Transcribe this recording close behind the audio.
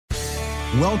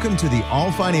Welcome to the All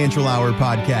Financial Hour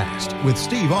podcast with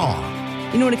Steve All.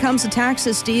 You know, when it comes to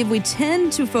taxes, Steve, we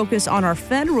tend to focus on our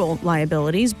federal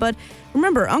liabilities, but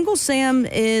remember, Uncle Sam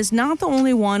is not the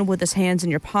only one with his hands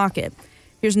in your pocket.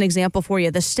 Here's an example for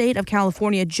you. The state of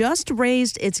California just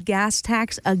raised its gas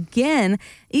tax again,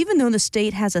 even though the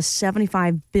state has a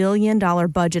 $75 billion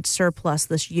budget surplus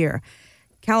this year.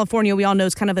 California, we all know,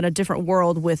 is kind of in a different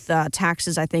world with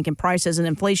taxes, I think, and prices and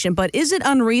inflation. But is it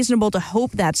unreasonable to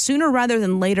hope that sooner rather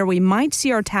than later we might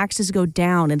see our taxes go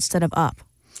down instead of up?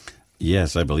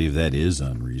 Yes, I believe that is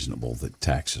unreasonable, that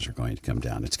taxes are going to come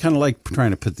down. It's kind of like trying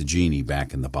to put the genie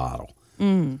back in the bottle.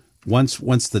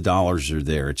 Once the dollars are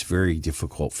there, it's very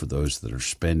difficult for those that are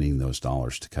spending those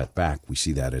dollars to cut back. We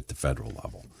see that at the federal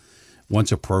level.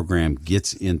 Once a program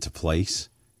gets into place,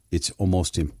 it's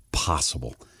almost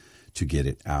impossible to get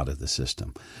it out of the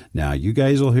system. Now, you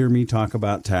guys will hear me talk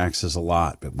about taxes a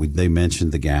lot, but they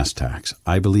mentioned the gas tax.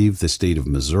 I believe the state of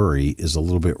Missouri is a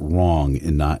little bit wrong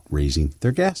in not raising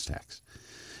their gas tax.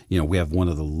 You know, we have one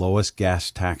of the lowest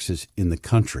gas taxes in the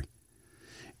country.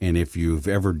 And if you've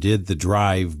ever did the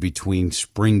drive between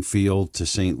Springfield to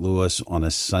St. Louis on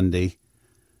a Sunday,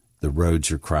 the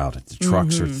roads are crowded. The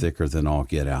trucks are thicker than all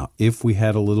get out. If we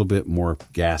had a little bit more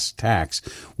gas tax,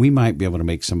 we might be able to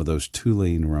make some of those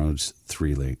 2-lane roads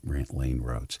 3-lane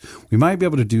roads. We might be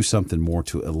able to do something more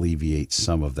to alleviate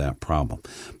some of that problem.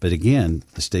 But again,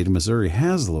 the state of Missouri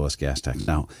has the lowest gas tax.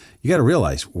 Now, you got to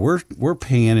realize we're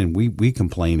paying, and we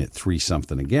complain at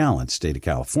 3-something a gallon. The state of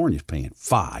California is paying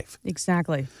 $5.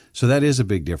 Exactly. So that is a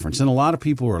big difference. And a lot of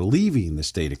people are leaving the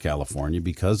state of California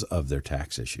because of their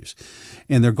tax issues.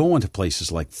 And they're going to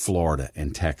places like Florida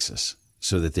and Texas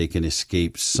so that they can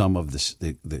escape some of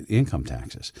the income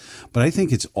taxes. But I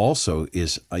think it's also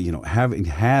having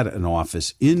had an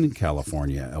office in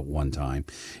California at one time,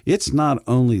 it's not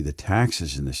only the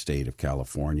taxes in the state of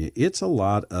California, it's a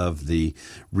lot of the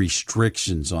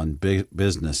restrictions on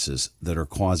businesses that are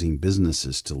causing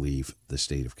businesses to leave the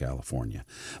state of California.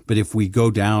 But if we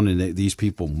go down and these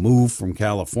people move from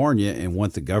California and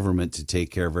want the government to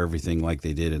take care of everything like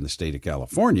they did in the state of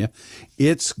California,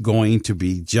 it's going to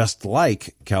be just like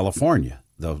California.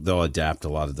 They'll adapt a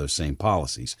lot of those same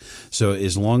policies. So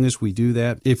as long as we do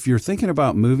that, if you're thinking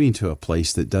about moving to a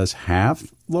place that does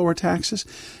have lower taxes,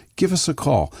 give us a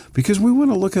call because we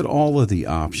want to look at all of the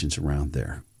options around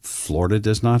there. Florida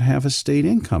does not have a state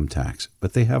income tax,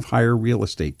 but they have higher real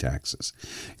estate taxes.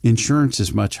 Insurance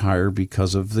is much higher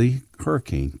because of the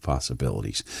hurricane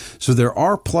possibilities. So there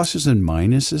are pluses and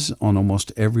minuses on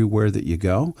almost everywhere that you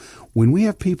go. When we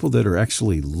have people that are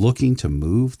actually looking to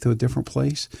move to a different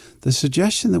place, the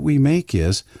suggestion that we make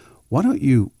is, why don't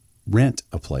you rent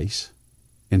a place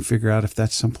and figure out if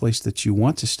that's someplace that you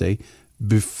want to stay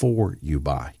before you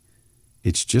buy?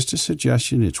 It's just a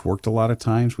suggestion. It's worked a lot of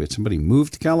times. We had somebody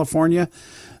move to California.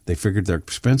 They figured their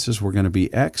expenses were going to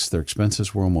be X. Their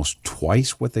expenses were almost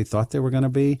twice what they thought they were going to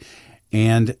be.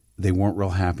 And they weren't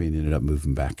real happy and ended up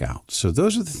moving back out. So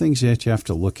those are the things that you have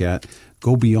to look at.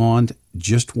 Go beyond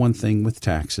just one thing with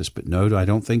taxes. But no, I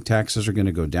don't think taxes are going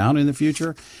to go down in the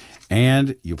future.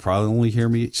 And you'll probably only hear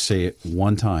me say it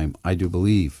one time. I do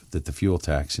believe that the fuel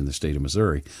tax in the state of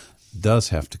Missouri does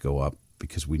have to go up,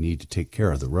 because we need to take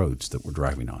care of the roads that we're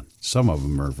driving on. Some of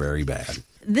them are very bad.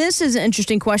 This is an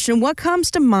interesting question. What comes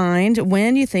to mind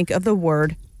when you think of the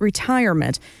word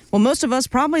retirement? Well, most of us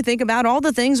probably think about all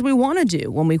the things we want to do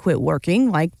when we quit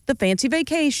working, like the fancy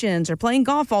vacations or playing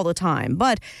golf all the time.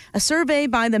 But a survey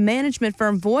by the management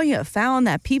firm Voya found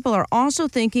that people are also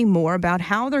thinking more about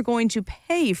how they're going to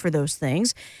pay for those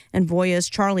things. And Voya's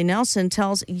Charlie Nelson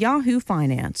tells Yahoo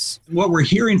Finance. What we're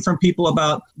hearing from people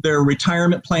about their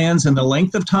retirement plans and the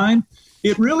length of time,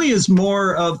 it really is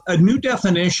more of a new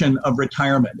definition of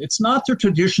retirement. It's not the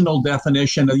traditional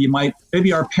definition that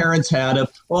maybe our parents had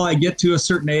of, well, I get to a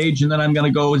certain age and then I'm going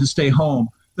to go and stay home.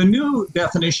 The new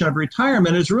definition of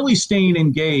retirement is really staying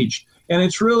engaged. And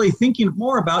it's really thinking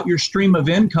more about your stream of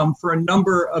income for a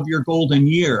number of your golden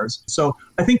years. So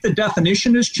I think the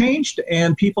definition has changed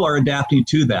and people are adapting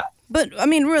to that. But, I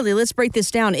mean, really, let's break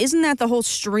this down. Isn't that the whole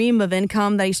stream of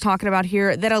income that he's talking about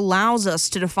here that allows us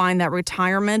to define that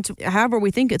retirement however we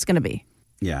think it's going to be?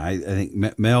 Yeah, I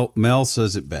think Mel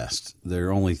says it best. There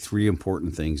are only 3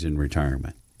 important things in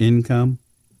retirement: income,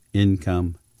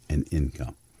 income, and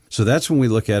income. So that's when we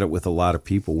look at it with a lot of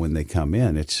people when they come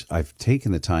in. I've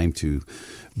taken the time to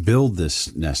build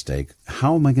this nest egg.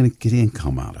 How am I going to get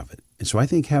income out of it? And so I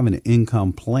think having an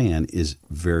income plan is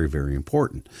very, very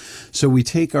important. So we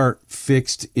take our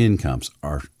fixed incomes,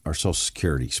 our Social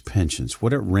Securities, pensions,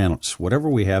 whatever rentals, whatever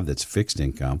we have that's fixed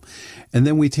income, and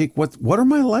then we take what are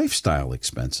my lifestyle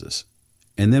expenses?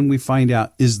 And then we find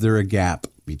out, is there a gap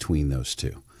between those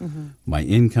two? My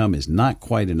income is not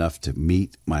quite enough to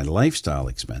meet my lifestyle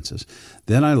expenses.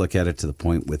 Then I look at it to the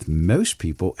point with most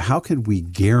people, how could we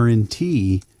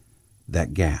guarantee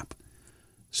that gap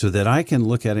so that I can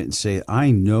look at it and say,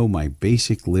 I know my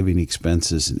basic living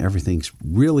expenses and everything's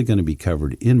really going to be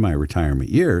covered in my retirement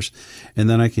years. And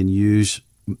then I can use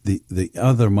the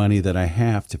other money that I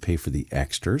have to pay for the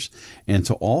extras and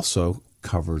to also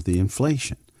cover the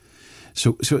inflation.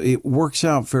 So it works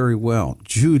out very well.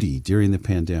 Judy, during the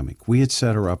pandemic, we had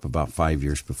set her up about 5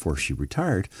 years before she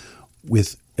retired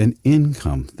with an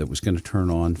income that was going to turn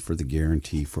on for the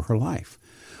guarantee for her life.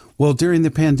 Well, during the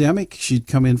pandemic, she'd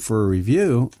come in for a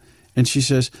review and she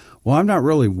says, well, I'm not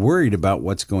really worried about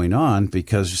what's going on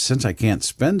because since I can't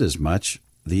spend as much,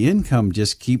 the income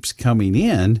just keeps coming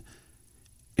in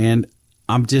and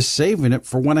I'm just saving it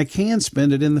for when I can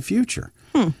spend it in the future.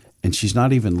 And she's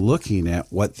not even looking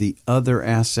at what the other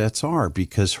assets are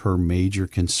because her major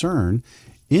concern,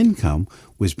 income,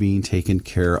 was being taken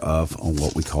care of on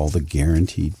what we call the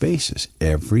guaranteed basis.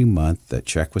 Every month that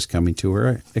check was coming to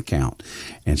her account.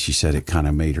 And she said it kind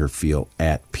of made her feel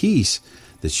at peace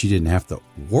that she didn't have to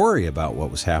worry about what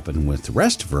was happening with the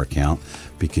rest of her account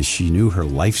because she knew her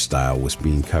lifestyle was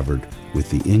being covered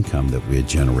with the income that we had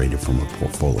generated from her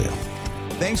portfolio.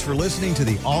 Thanks for listening to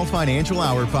the All Financial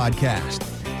Hour podcast.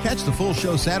 Catch the full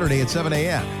show Saturday at 7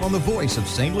 a.m. on the Voice of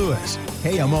St. Louis,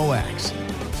 KMOX.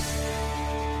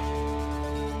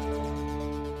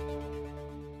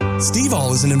 Steve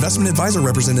All is an investment advisor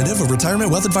representative of Retirement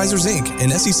Wealth Advisors, Inc.,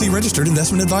 an SEC-registered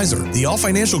investment advisor. The All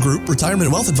Financial Group,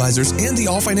 Retirement Wealth Advisors, and the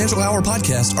All Financial Hour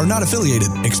podcast are not affiliated.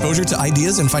 Exposure to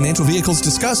ideas and financial vehicles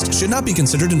discussed should not be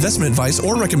considered investment advice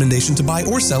or recommendation to buy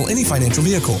or sell any financial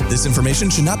vehicle. This information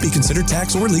should not be considered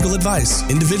tax or legal advice.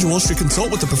 Individuals should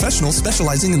consult with a professional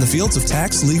specializing in the fields of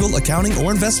tax, legal, accounting, or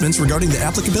investments regarding the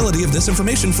applicability of this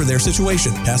information for their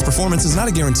situation. Past performance is not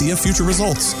a guarantee of future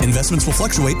results. Investments will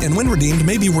fluctuate and when redeemed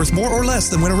may be worth more or less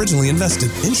than when originally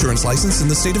invested. Insurance license in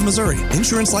the state of Missouri.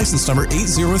 Insurance license number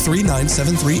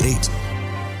 8039738.